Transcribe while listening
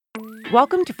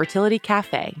Welcome to Fertility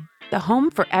Cafe, the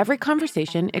home for every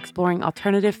conversation exploring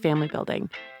alternative family building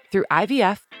through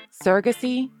IVF,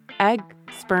 surrogacy, egg,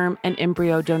 sperm, and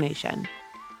embryo donation.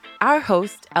 Our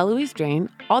host, Eloise Drain,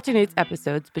 alternates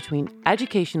episodes between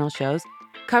educational shows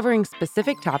covering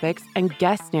specific topics and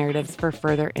guest narratives for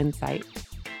further insight.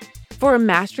 For a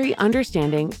mastery,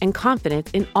 understanding, and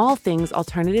confidence in all things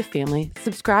alternative family,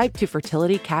 subscribe to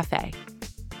Fertility Cafe.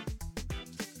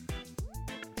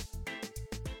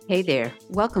 Hey there.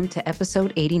 Welcome to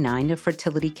episode 89 of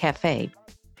Fertility Cafe.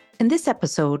 In this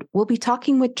episode, we'll be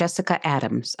talking with Jessica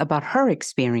Adams about her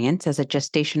experience as a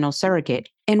gestational surrogate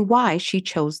and why she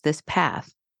chose this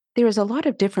path. There is a lot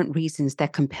of different reasons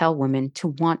that compel women to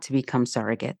want to become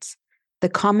surrogates. The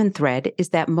common thread is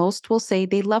that most will say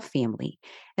they love family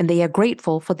and they are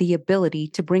grateful for the ability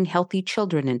to bring healthy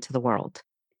children into the world.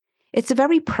 It's a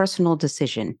very personal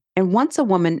decision, and once a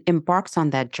woman embarks on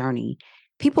that journey,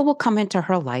 people will come into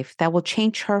her life that will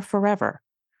change her forever.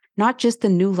 Not just the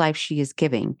new life she is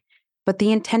giving, but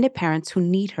the intended parents who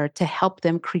need her to help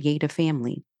them create a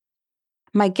family.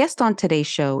 My guest on today's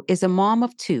show is a mom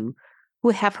of two who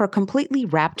have her completely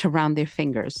wrapped around their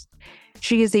fingers.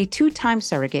 She is a two-time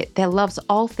surrogate that loves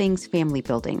all things family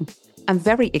building. I'm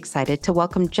very excited to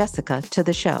welcome Jessica to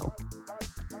the show.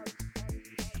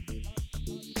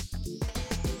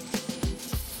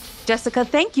 Jessica,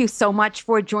 thank you so much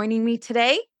for joining me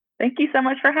today. Thank you so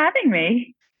much for having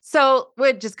me. So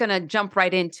we're just going to jump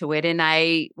right into it. And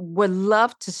I would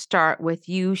love to start with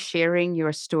you sharing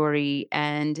your story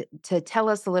and to tell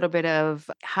us a little bit of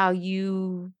how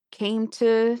you came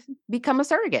to become a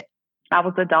surrogate. I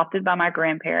was adopted by my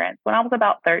grandparents when I was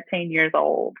about 13 years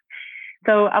old.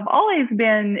 So I've always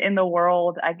been in the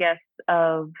world, I guess,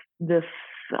 of this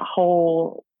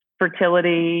whole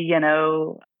fertility,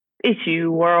 issue,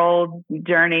 world,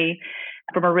 journey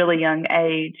from a really young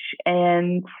age.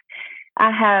 And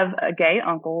I have gay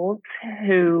uncles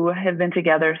who have been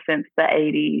together since the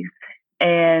 80s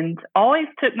and always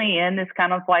took me in as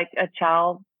kind of like a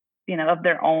child, of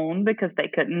their own, because they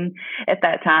couldn't at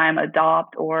that time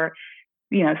adopt or,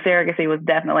 surrogacy was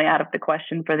definitely out of the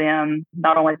question for them,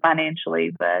 not only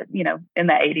financially, but, in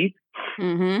the 80s.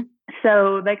 Mm-hmm.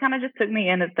 So they kind of just took me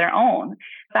in as their own.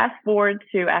 Fast forward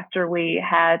to after we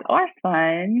had our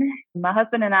son, my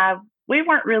husband and I, we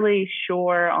weren't really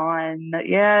sure on,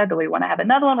 do we want to have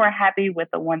another one? We're happy with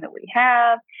the one that we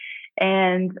have.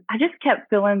 And I just kept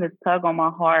feeling this tug on my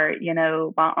heart.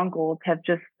 My uncles have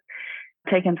just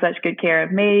taken such good care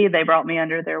of me. They brought me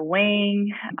under their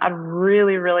wing. I'd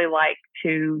really, really like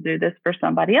to do this for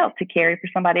somebody else, to carry for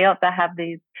somebody else. I have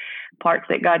these parts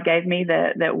that God gave me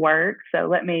that work. So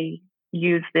let me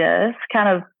use this kind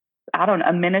of,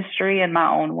 a ministry in my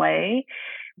own way.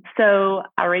 So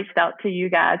I reached out to you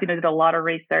guys, did a lot of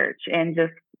research and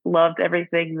just loved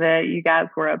everything that you guys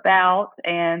were about.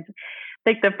 And I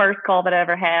think the first call that I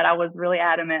ever had, I was really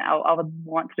adamant. I would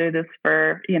want to do this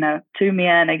for, two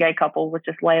men, a gay couple, which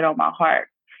just laid on my heart.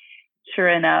 Sure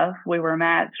enough, we were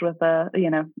matched with a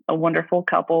wonderful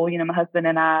couple. My husband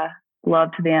and I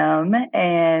loved them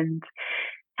and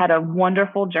had a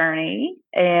wonderful journey.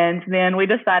 And then we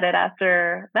decided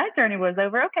after that journey was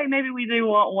over, okay, maybe we do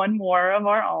want one more of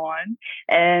our own.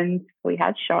 And we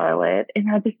had Charlotte, and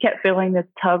I just kept feeling this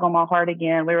tug on my heart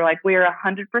again. We were like, we are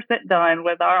 100% done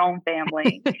with our own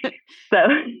family. So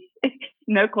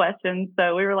no questions.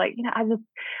 So we were like,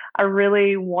 I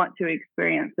really want to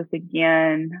experience this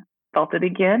again. Felt it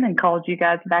again and called you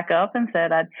guys back up and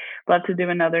said, I'd love to do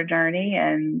another journey.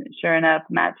 And sure enough,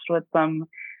 matched with some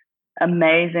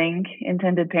amazing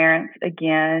intended parents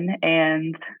again,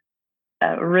 and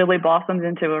really blossomed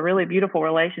into a really beautiful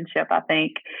relationship. I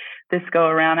think this go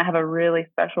around, I have a really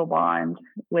special bond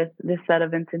with this set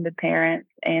of intended parents,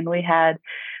 and we had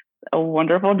a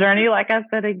wonderful journey. Like I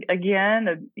said,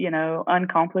 again,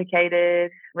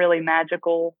 uncomplicated, really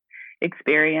magical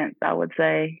experience, I would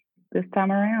say, this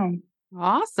time around.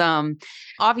 Awesome.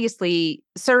 Obviously,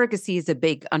 surrogacy is a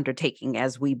big undertaking,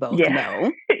 as we both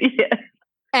know. Yes.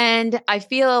 And I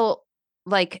feel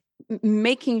like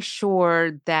making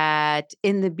sure that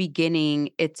in the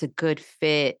beginning, it's a good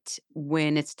fit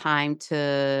when it's time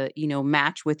to,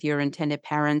 match with your intended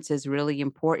parents is really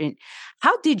important.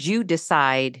 How did you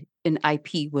decide an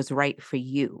IP was right for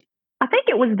you? I think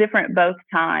it was different both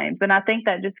times. And I think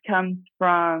that just comes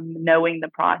from knowing the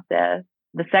process.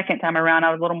 The second time around,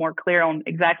 I was a little more clear on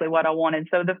exactly what I wanted.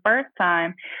 So the first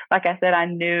time, like I said, I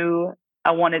knew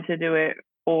I wanted to do it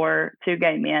for two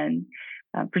gay men,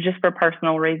 for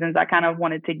personal reasons. I kind of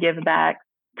wanted to give back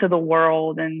to the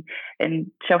world and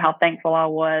show how thankful I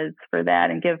was for that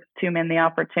and give two men the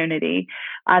opportunity.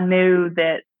 I knew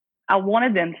that I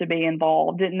wanted them to be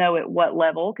involved, didn't know at what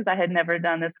level because I had never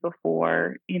done this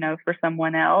before, for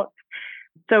someone else.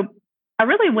 So I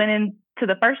really went into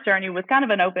the first journey with kind of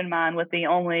an open mind, with the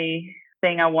only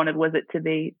thing I wanted was it to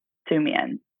be two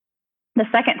men. The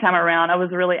second time around, I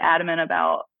was really adamant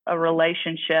about a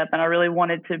relationship, and I really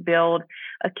wanted to build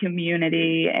a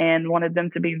community and wanted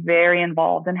them to be very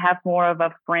involved and have more of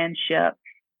a friendship,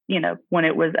 when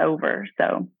it was over.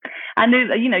 So I knew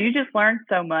that, you just learn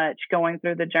so much going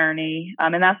through the journey.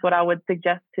 And that's what I would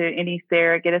suggest to any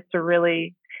surrogate, is to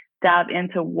really dive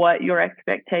into what your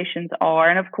expectations are.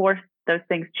 And of course, those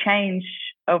things change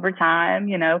over time,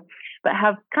 but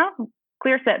have kind of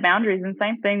clear set boundaries. And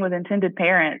same thing with intended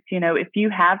parents. If you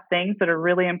have things that are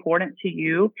really important to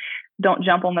you, don't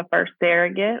jump on the first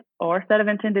surrogate or set of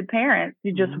intended parents.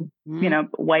 You just,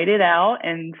 wait it out.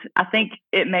 And I think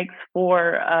it makes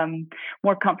for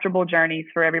more comfortable journeys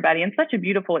for everybody, and such a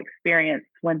beautiful experience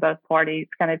when both parties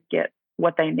kind of get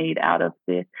what they need out of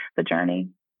the journey.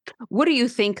 What do you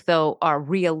think, though, are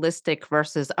realistic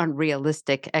versus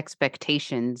unrealistic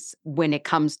expectations when it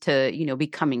comes to,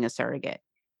 becoming a surrogate?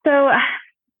 So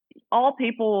all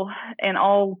people and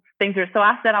all things are, so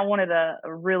I said I wanted a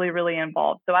really, really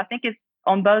involved. So I think it's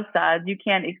on both sides. You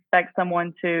can't expect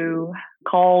someone to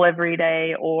call every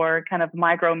day or kind of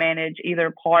micromanage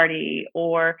either party.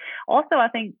 Or also, I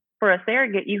think for a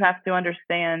surrogate, you have to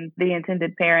understand the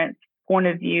intended parent's point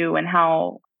of view and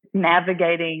how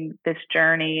navigating this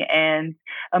journey and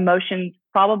emotions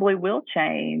probably will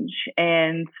change,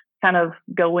 and kind of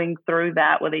going through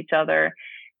that with each other.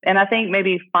 And I think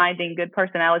maybe finding good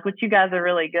personalities, which you guys are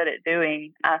really good at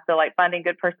doing. I feel like finding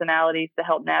good personalities to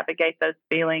help navigate those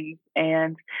feelings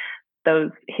and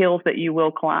those hills that you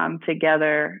will climb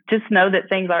together. Just know that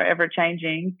things are ever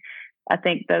changing. I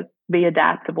think that be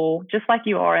adaptable, just like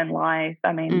you are in life.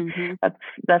 I mean,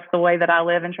 that's the way that I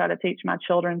live and try to teach my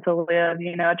children to live.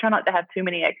 I try not to have too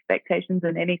many expectations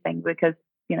in anything, because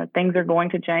things are going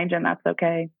to change, and that's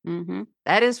okay.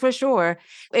 That is for sure.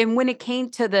 And when it came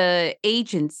to the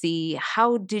agency,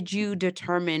 how did you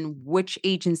determine which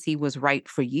agency was right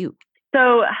for you?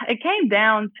 So it came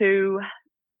down to,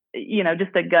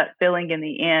 just a gut feeling in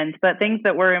the end. But things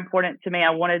that were important to me, I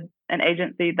wanted an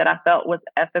agency that I felt was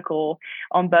ethical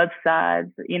on both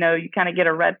sides. You kind of get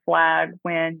a red flag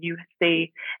when you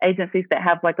see agencies that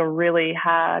have like a really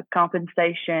high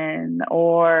compensation,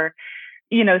 or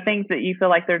things that you feel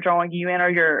like they're drawing you in, or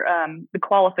your the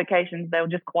qualifications, they'll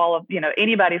just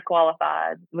anybody's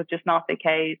qualified, which is not the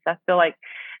case. I feel like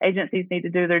agencies need to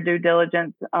do their due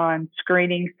diligence on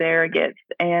screening surrogates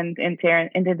and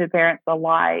intended parents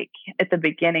alike at the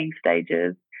beginning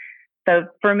stages. So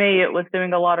for me, it was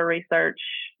doing a lot of research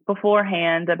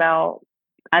beforehand about,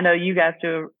 I know you guys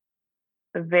do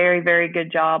a very, very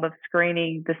good job of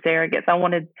screening the surrogates. I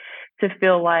wanted to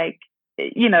feel like,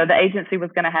 the agency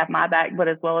was going to have my back, but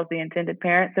as well as the intended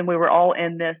parents, and we were all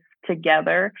in this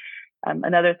together.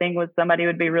 Another thing was somebody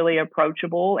would be really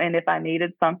approachable, and if I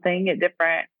needed something at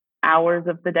different hours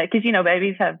of the day, because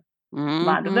babies have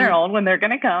minds of their own when they're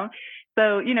going to come.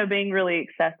 So being really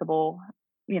accessible,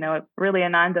 really a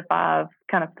 9 to 5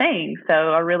 kind of thing. So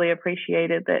I really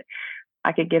appreciated that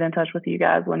I could get in touch with you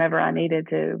guys whenever I needed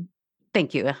to.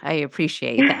 Thank you. I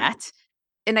appreciate that.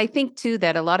 And I think too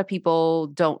that a lot of people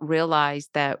don't realize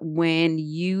that when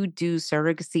you do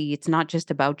surrogacy, it's not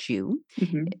just about you.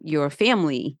 Your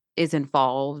family is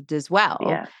involved as well.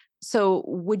 Yeah. So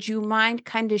would you mind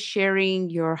kind of sharing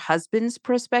your husband's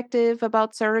perspective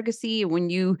about surrogacy?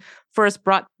 When you first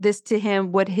brought this to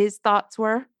him, what his thoughts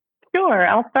were? Sure.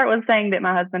 I'll start with saying that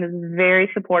my husband is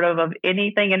very supportive of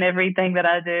anything and everything that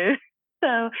I do.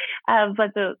 So I have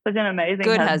such an amazing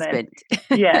Good husband.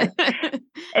 Yes.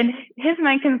 And his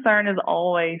main concern is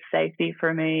always safety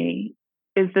for me.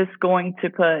 Is this going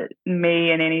to put me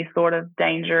in any sort of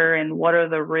danger, and what are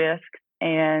the risks,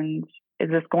 and is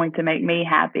this going to make me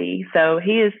happy? So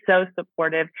he is so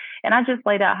supportive. And I just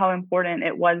laid out how important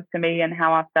it was to me and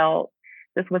how I felt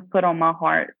this was put on my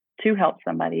heart to help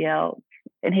somebody else.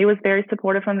 And he was very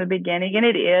supportive from the beginning. And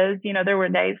it is, there were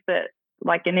days that,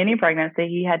 like in any pregnancy,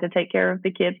 he had to take care of the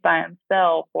kids by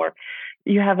himself, or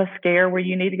you have a scare where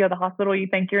you need to go to the hospital, you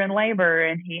think you're in labor,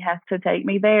 and he has to take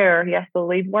me there. He has to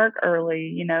leave work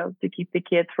early, to keep the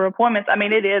kids for appointments. I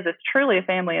mean, it's truly a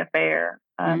family affair.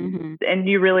 And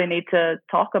you really need to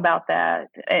talk about that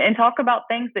and talk about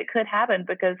things that could happen,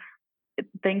 because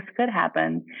things could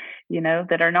happen,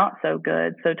 that are not so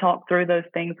good. So talk through those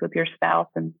things with your spouse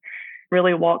and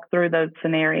really walk through those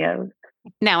scenarios.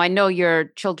 Now, I know your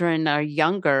children are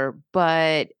younger,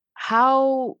 but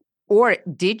how Or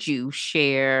did you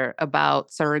share about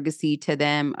surrogacy to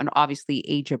them? And obviously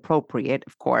age appropriate,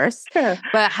 of course. Sure.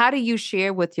 But how do you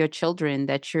share with your children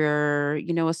that you're,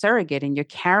 a surrogate and you're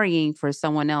carrying for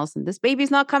someone else and this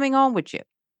baby's not coming home with you?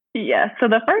 Yeah. So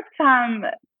the first time,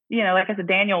 like I said,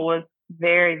 Daniel was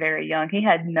very, very young. He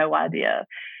had no idea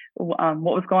what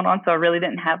was going on. So I really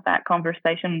didn't have that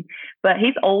conversation. But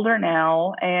he's older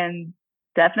now and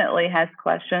definitely has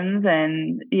questions.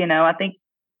 And, I think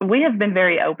we have been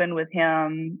very open with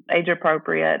him, age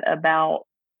appropriate, about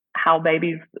how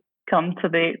babies come to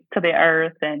the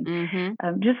earth, and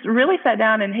Mm-hmm. just really sat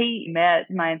down, and he met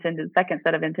my second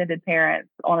set of intended parents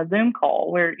on a Zoom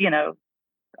call where,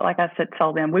 like I said,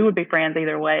 told them we would be friends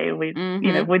either way. If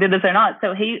Mm-hmm. we did this or not.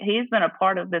 So he's been a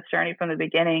part of this journey from the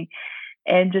beginning,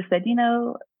 and just said,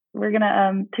 we're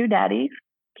gonna two daddies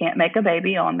can't make a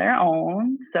baby on their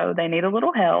own, so they need a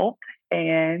little help,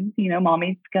 and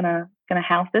mommy's gonna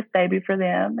house this baby for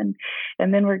them,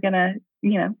 and then we're gonna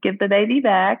give the baby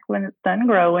back when it's done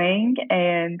growing.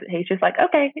 And he's just like,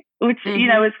 okay, which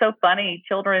Mm-hmm. is so funny.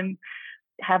 Children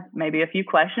have maybe a few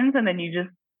questions, and then you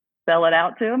just spell it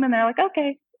out to them, and they're like,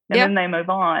 okay, and Yep. then they move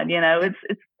on. Yep.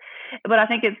 It's but I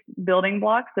think it's building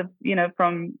blocks of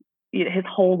from his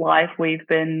whole life. We've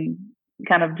been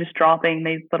kind of just dropping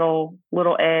these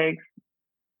little eggs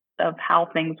of how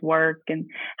things work and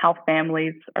how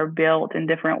families are built in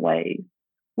different ways.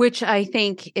 Which I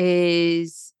think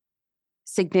is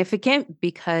significant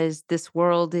because this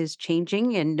world is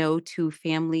changing and no two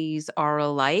families are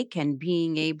alike, and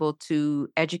being able to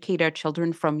educate our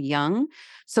children from young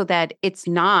so that it's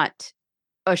not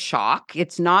a shock.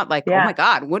 It's not like, oh my Yeah,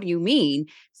 God, what do you mean?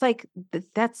 It's like,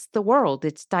 that's the world.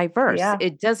 It's diverse. yeah,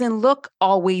 It doesn't look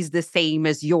always the same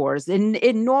as yours, and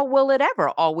nor will it ever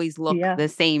always look yeah, the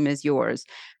same as yours.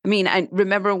 I mean, I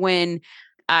remember when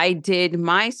I did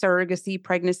my surrogacy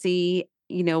pregnancy.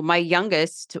 My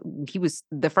youngest, he was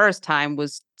the first time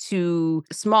was too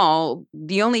small.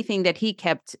 The only thing that he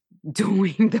kept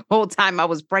doing the whole time I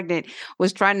was pregnant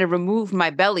was trying to remove my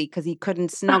belly because he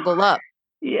couldn't snuggle up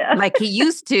yeah, like he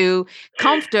used to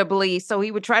comfortably. So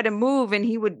he would try to move and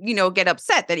he would, get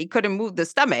upset that he couldn't move the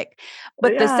stomach.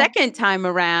 But the yeah, second time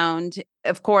around,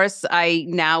 of course,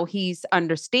 now he's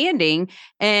understanding.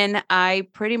 And I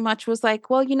pretty much was like,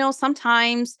 well,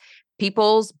 sometimes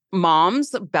people's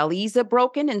moms' bellies are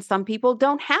broken and some people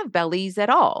don't have bellies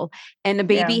at all. And the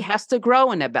yeah, baby has to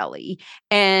grow in a belly.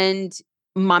 And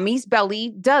mommy's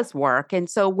belly does work. And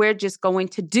so we're just going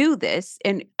to do this.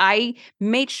 And I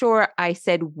made sure I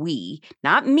said we,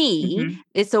 not me. hmm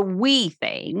It's a we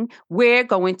thing. We're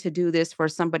going to do this for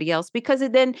somebody else because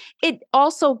then it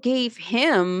also gave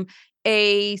him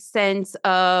a sense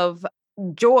of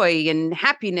joy and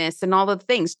happiness and all the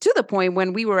things, to the point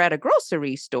when we were at a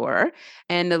grocery store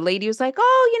and the lady was like,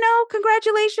 oh,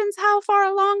 congratulations, how far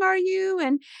along are you?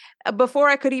 And before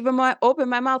I could even open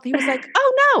my mouth, he was like,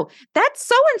 oh no, that's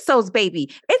so and so's baby.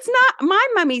 It's not my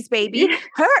mommy's baby.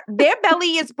 Their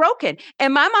belly is broken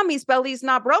and my mommy's belly is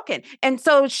not broken. And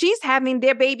so she's having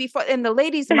their baby and the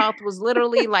lady's mouth was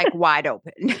literally like wide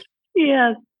open.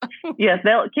 yes, yes.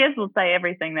 Kids will say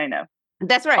everything they know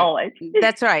That's right. always.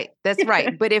 That's right. That's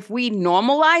right. But if we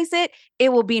normalize it,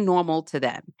 it will be normal to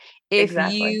them. If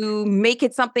Exactly. you make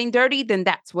it something dirty, then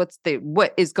that's what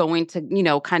is going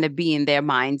to, kind of be in their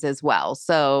minds as well.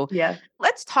 So Yes.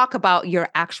 let's talk about your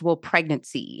actual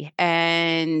pregnancy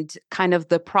and kind of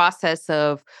the process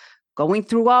of going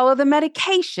through all of the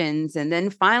medications and then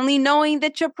finally knowing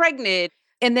that you're pregnant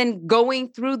and then going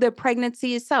through the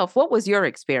pregnancy itself. What was your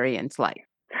experience like?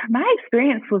 My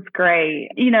experience was great.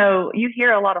 You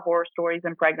hear a lot of horror stories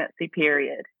in pregnancy,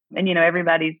 period. And,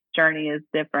 everybody's journey is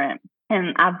different.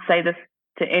 And I'd say this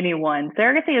to anyone: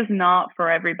 surrogacy is not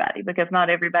for everybody because not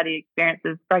everybody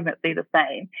experiences pregnancy the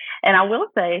same. And I will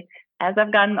say, as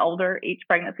I've gotten older, each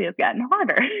pregnancy has gotten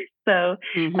harder. So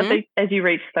I Mm-hmm. think as you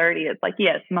reach 30, it's like,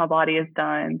 yes, my body is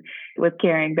done with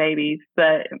carrying babies.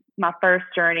 But my first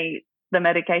journey, the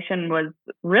medication was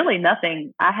really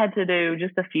nothing. I had to do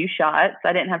just a few shots.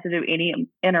 I didn't have to do any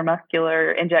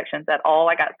intermuscular injections at all.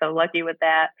 I got so lucky with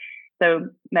that. So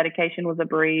medication was a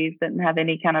breeze, didn't have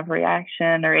any kind of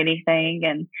reaction or anything.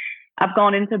 And I've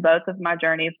gone into both of my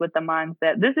journeys with the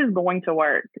mindset this is going to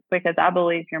work because I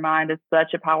believe your mind is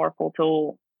such a powerful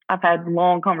tool. I've had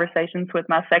long conversations with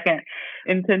my second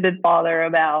intended father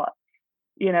about,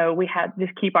 we had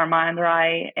just keep our mind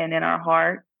right and in our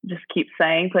heart, just keep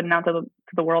putting out to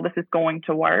the world, this is going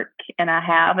to work. And I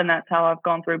have, and that's how I've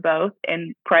gone through both,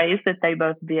 and praise that they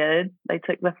both did. They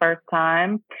took the first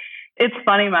time. It's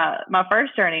funny, my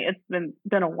first journey, it's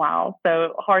been a while,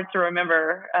 so hard to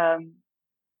remember.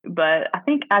 But I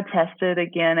think I tested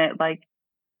again at like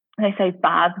they say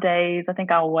 5 days. I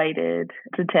think I waited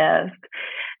to test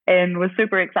and was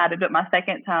super excited. But my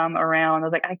second time around, I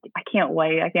was like, I can't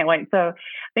wait. I can't wait. So I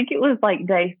think it was like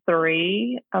day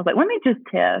 3. I was like, let me just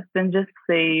test and just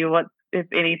see what, if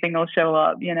anything will show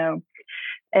up.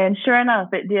 And sure enough,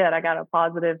 it did. I got a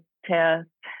positive test,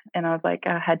 and I was like,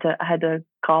 I had to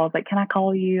call. I was like, can I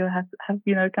call you?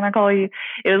 Can I call you?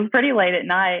 It was pretty late at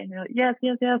night. And they're like, yes,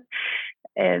 yes, yes.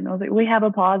 And I was like, we have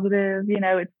a positive.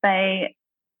 It's faint,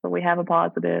 but we have a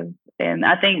positive. And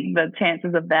I think the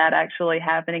chances of that actually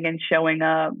happening and showing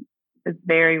up is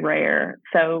very rare.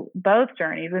 So both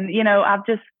journeys, and I've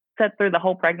just sat through the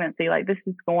whole pregnancy like this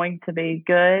is going to be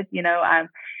good.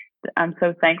 I'm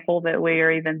so thankful that we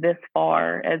are even this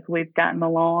far as we've gotten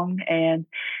along, and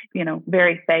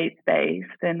very faith based.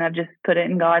 And I've just put it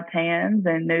in God's hands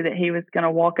and knew that He was going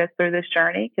to walk us through this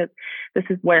journey, because this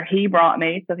is where He brought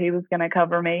me. So He was going to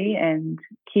cover me and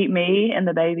keep me and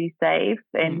the baby safe,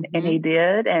 and He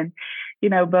did. And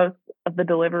both of the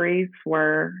deliveries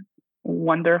were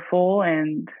wonderful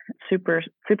and super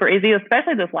super easy,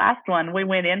 especially this last one. We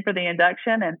went in for the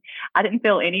induction, and I didn't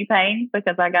feel any pain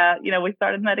because I got, we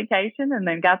started medication and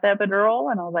then got the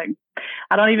epidural, and I was like,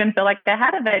 I don't even feel like I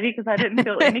had a baby because I didn't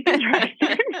feel any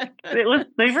contractions. It was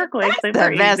super quick,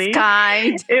 super The best easy.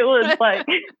 kind. It was like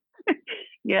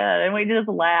yeah, and we just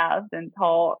laughed and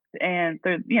talked and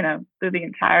through the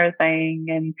entire thing.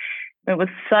 And it was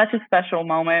such a special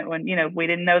moment when, we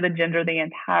didn't know the gender the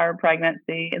entire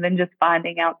pregnancy, and then just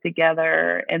finding out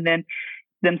together, and then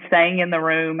them staying in the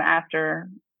room after.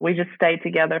 We just stayed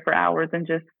together for hours and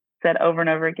just said over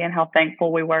and over again how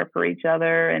thankful we were for each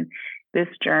other and this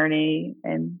journey.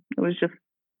 And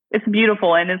it's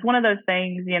beautiful. And it's one of those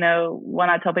things, when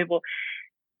I tell people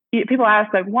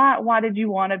ask like, why did you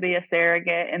want to be a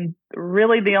surrogate? And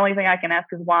really the only thing I can ask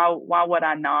is why would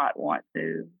I not want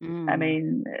to? I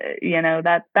mean,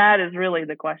 that is really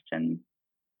the question.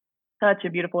 Such a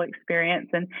beautiful experience.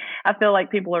 And I feel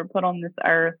like people are put on this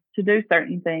earth to do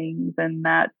certain things, and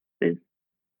that is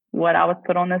what I was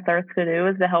put on this earth to do,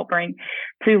 is to help bring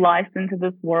 2 lives into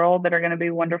this world that are going to be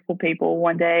wonderful people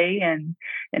one day, and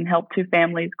help 2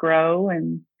 families grow,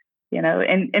 and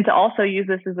and to also use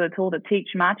this as a tool to teach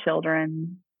my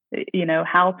children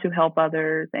how to help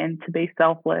others and to be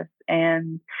selfless,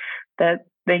 and that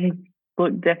things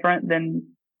look different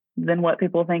than what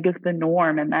people think is the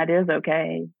norm, and that is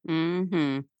okay.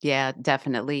 Yeah,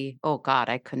 definitely. Oh God,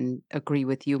 I couldn't agree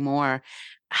with you more.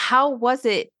 How was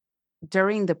it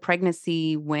during the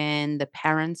pregnancy when the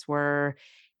parents were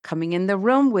coming in the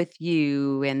room with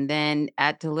you and then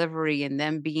at delivery and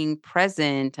then being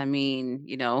present? I mean,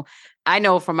 I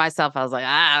know for myself, I was like,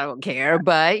 I don't care.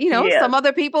 But, Yes. some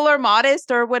other people are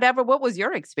modest or whatever. What was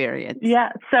your experience? Yeah,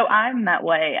 so I'm that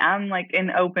way. I'm like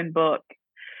an open book.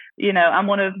 I'm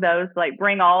one of those like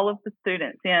bring all of the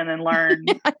students in and learn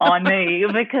on me,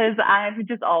 because I've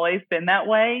just always been that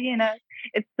way.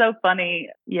 It's so funny.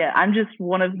 Yeah, I'm just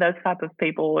one of those type of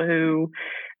people who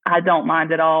I don't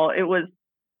mind at all. It was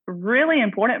really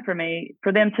important for me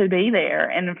for them to be there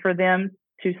and for them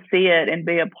to see it and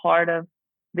be a part of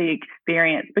the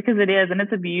experience, because it is, and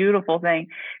it's a beautiful thing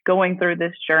going through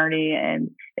this journey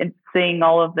and seeing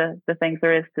all of the things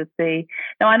there is to see.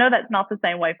 Now I know that's not the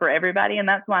same way for everybody, and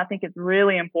that's why I think it's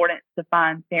really important to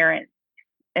find parents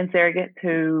and surrogates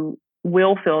who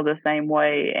will feel the same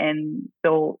way and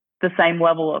feel the same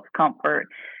level of comfort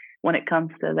when it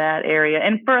comes to that area.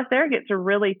 And for a surrogate to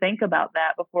really think about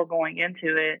that before going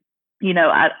into it.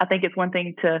 I think it's one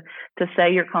thing to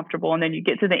say you're comfortable, and then you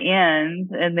get to the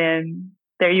end, and then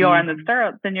there you are in the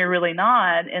stirrups, and you're really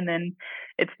not, and then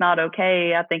it's not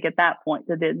okay. I think at that point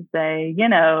to then say,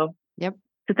 Yep.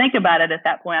 to think about it at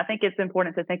that point. I think it's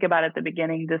important to think about it at the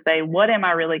beginning, to say, what am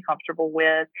I really comfortable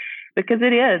with? Because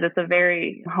it's a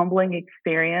very humbling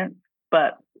experience.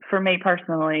 But for me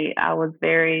personally, I was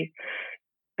very,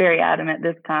 very adamant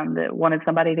this time that wanted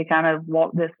somebody to kind of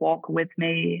walk this walk with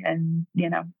me, and,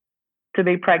 to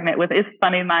be pregnant with. It's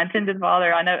funny, my intended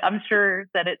father, I know, I'm sure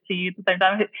said it to you at the same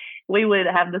time. We would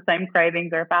have the same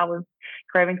cravings, or if I was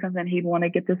craving something, he'd want to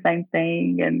get the same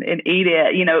thing and eat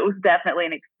it. It was definitely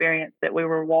an experience that we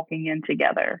were walking in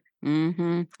together.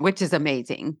 Which is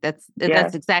amazing. That's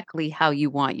Yes. exactly how you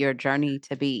want your journey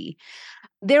to be.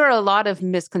 There are a lot of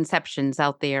misconceptions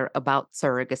out there about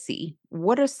surrogacy.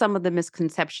 What are some of the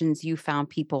misconceptions you found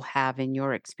people have in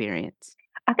your experience?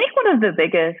 I think one of the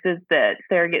biggest is that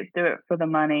surrogates do it for the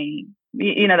money.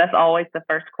 That's always the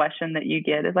first question that you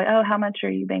get is like, oh, how much are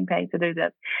you being paid to do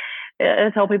this? I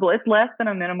tell people it's less than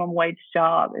a minimum wage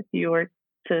job if you were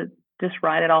to just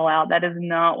write it all out. That is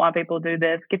not why people do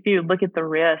this. If you look at the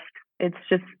risk, it's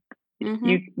just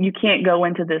You can't go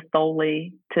into this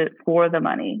solely for the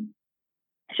money.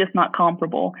 It's just not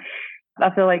comparable.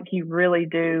 I feel like you really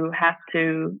do have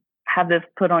to have this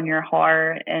put on your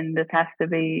heart, and this has to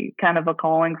be kind of a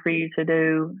calling for you to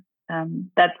do.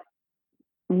 That's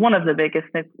one of the biggest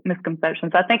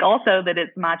misconceptions. I think also that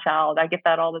it's my child. I get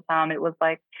that all the time. It was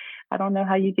like, I don't know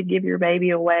how you could give your baby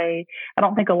away. I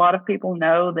don't think a lot of people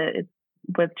know that it's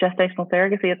with gestational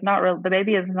surrogacy. It's not the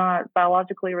baby is not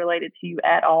biologically related to you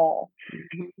at all.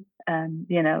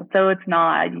 So it's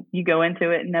not. You go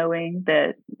into it knowing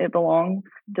that it belongs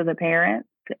to the parents,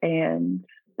 and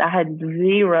I had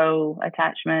zero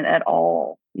attachment at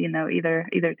all.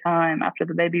 Either time after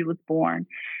the baby was born.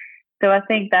 So I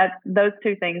think that those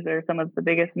two things are some of the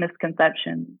biggest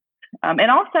misconceptions.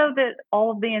 And also that all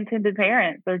of the intended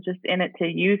parents are just in it to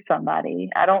use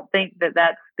somebody. I don't think that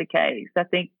that's the case. I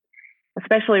think,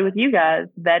 especially with you guys,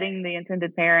 vetting the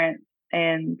intended parents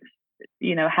and,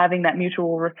 having that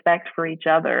mutual respect for each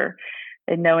other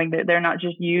and knowing that they're not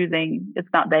just it's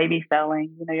not baby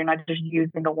selling. You're not just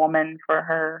using a woman for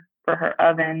her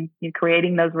oven. You're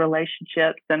creating those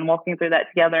relationships and walking through that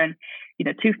together, and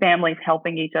two families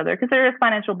helping each other, because there is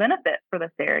financial benefit for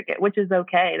the surrogate, which is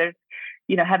okay. There's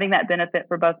having that benefit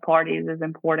for both parties is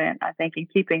important, I think, in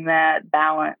keeping that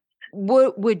balance.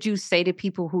 What would you say to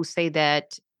people who say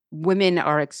that women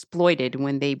are exploited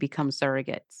when they become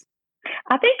surrogates?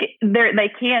 I think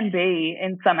they can be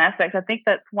in some aspects. I think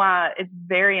that's why it's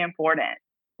very important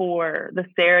for the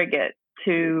surrogate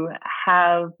to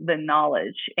have the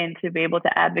knowledge and to be able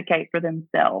to advocate for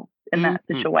themselves in that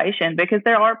situation, because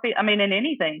there are, in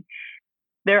anything,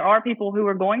 there are people who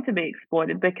are going to be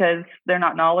exploited because they're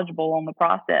not knowledgeable on the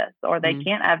process, or they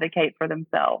can't advocate for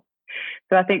themselves.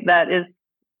 So I think that is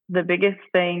the biggest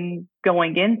thing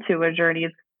going into a journey,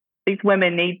 is these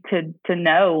women need to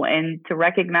know and to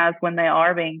recognize when they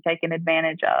are being taken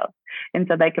advantage of, and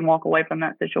so they can walk away from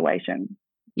that situation.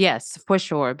 Yes, for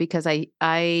sure. Because I've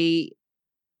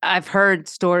heard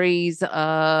stories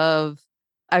of,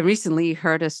 I recently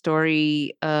heard a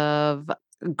story of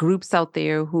groups out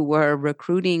there who were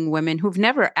recruiting women who've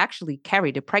never actually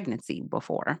carried a pregnancy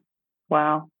before.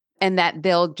 Wow. And that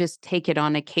they'll just take it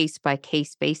on a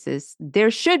case-by-case basis.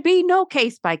 There should be no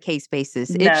case-by-case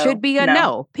basis. It should be a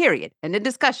no, period. And a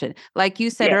discussion. Like you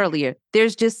said earlier,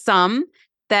 there's just some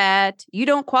that you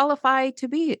don't qualify to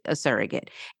be a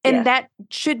surrogate. And that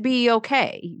should be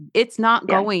okay. It's not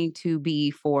going to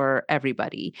be for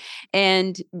everybody.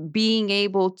 And being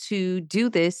able to do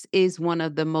this is one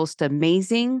of the most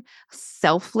amazing,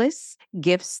 selfless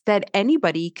gifts that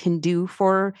anybody can do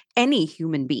for any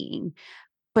human being.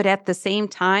 But at the same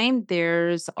time,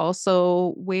 there's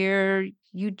also where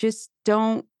you just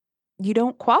don't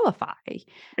qualify.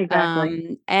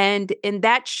 Exactly. And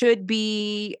that should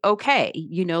be okay.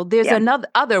 There's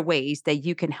other ways that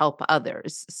you can help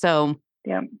others. So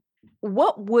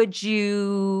what would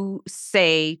you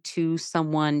say to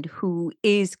someone who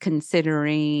is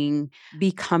considering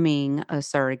becoming a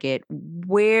surrogate?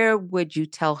 Where would you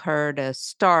tell her to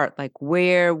start? Like,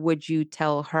 where would you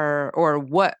tell her, or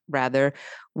what rather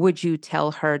would you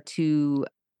tell her to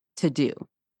do?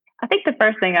 I think the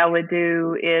first thing I would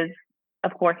do is,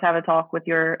 of course, have a talk with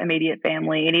your immediate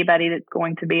family, anybody that's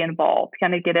going to be involved,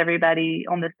 kind of get everybody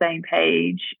on the same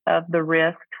page of the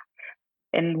risks.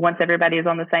 And once everybody is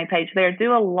on the same page there,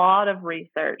 do a lot of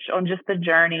research on just the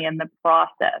journey and the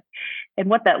process and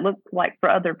what that looks like for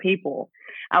other people.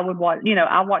 I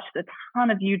watched a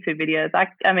ton of YouTube videos.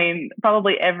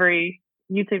 Probably every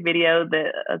YouTube video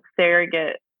that a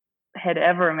surrogate had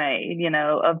ever made,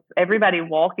 of everybody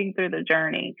walking through the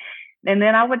journey. And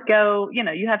then I would go,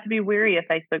 you have to be wary of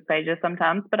Facebook pages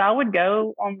sometimes, but I would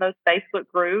go on those Facebook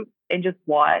groups and just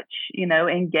watch,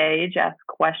 engage, ask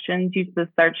questions, use the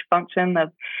search function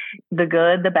of the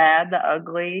good, the bad, the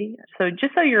ugly. So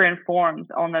just so you're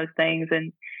informed on those things,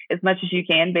 and as much as you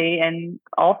can be. And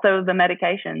also the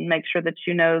medication, make sure that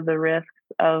you know the risks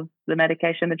of the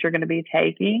medication that you're going to be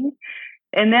taking.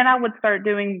 And then I would start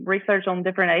doing research on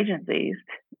different agencies.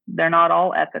 They're not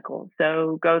all ethical.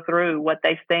 So go through what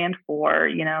they stand for.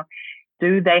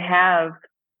 Do they have,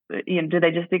 do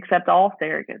they just accept all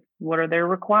surrogates? What are their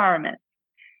requirements?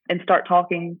 And start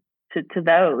talking to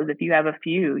those. If you have a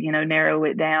few, narrow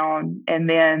it down, and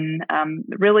then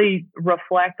really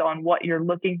reflect on what you're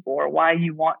looking for, why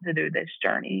you want to do this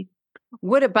journey.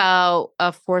 What about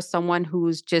for someone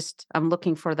who's just, I'm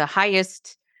looking for the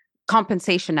highest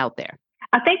compensation out there?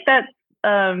 I think that,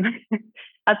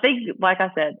 like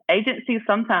I said, agencies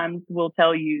sometimes will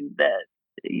tell you that,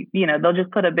 they'll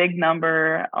just put a big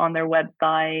number on their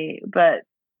website, but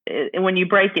when you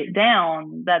break it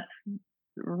down,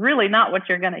 really not what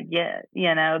you're going to get.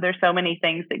 There's so many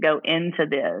things that go into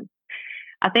this.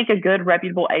 I think a good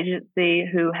reputable agency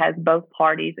who has both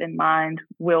parties in mind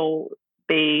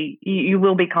you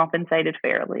will be compensated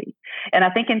fairly. And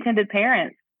I think intended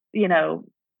parents,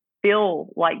 feel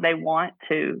like they want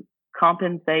to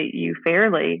compensate you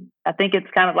fairly. I think it's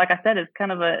kind of, like I said,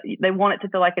 they want it to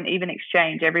feel like an even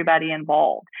exchange, everybody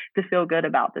involved, to feel good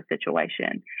about the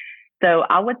situation. So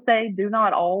I would say do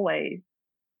not always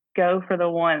go for the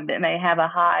one that may have a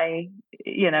high,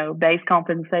 base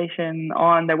compensation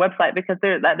on their website, because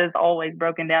that is always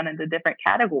broken down into different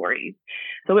categories.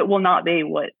 So it will not be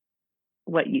what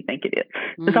you think it is.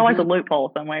 There's always a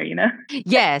loophole somewhere,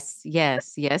 Yes.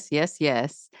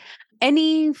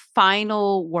 Any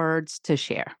final words to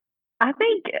share? I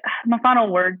think my final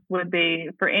words would be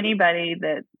for anybody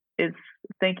that is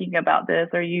thinking about this,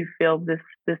 or you feel this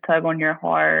tug on your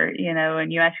heart,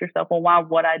 and you ask yourself, well, why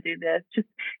would I do this? Just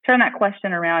turn that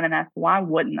question around and ask, why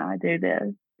wouldn't I do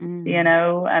this?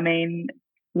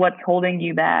 What's holding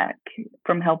you back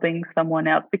from helping someone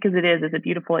else? Because it's a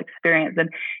beautiful experience, and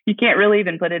you can't really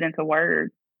even put it into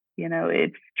words.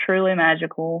 It's truly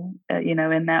magical,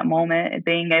 in that moment, and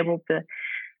being able to,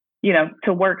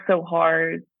 to work so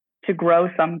hard to grow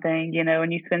something,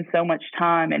 and you spend so much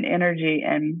time and energy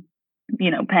and,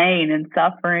 pain and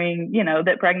suffering,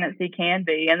 that pregnancy can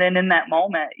be. And then in that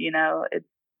moment, you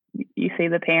see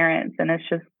the parents, and it's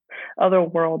just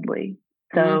otherworldly.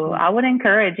 So I would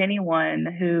encourage anyone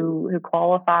who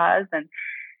qualifies and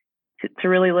to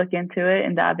really look into it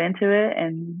and dive into it.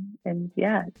 And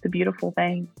yeah, it's a beautiful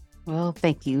thing. Well,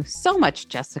 thank you so much,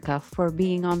 Jessica, for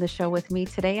being on the show with me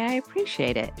today. I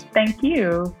appreciate it. Thank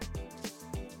you.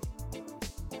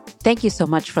 Thank you so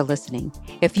much for listening.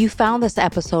 If you found this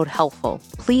episode helpful,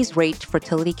 please rate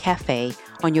Fertility Cafe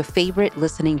on your favorite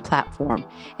listening platform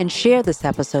and share this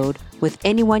episode with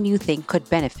anyone you think could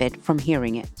benefit from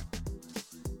hearing it.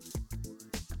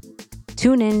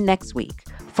 Tune in next week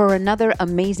for another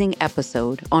amazing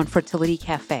episode on Fertility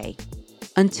Cafe.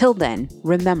 Until then,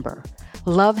 remember,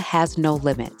 love has no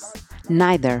limits.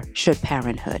 Neither should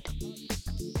parenthood.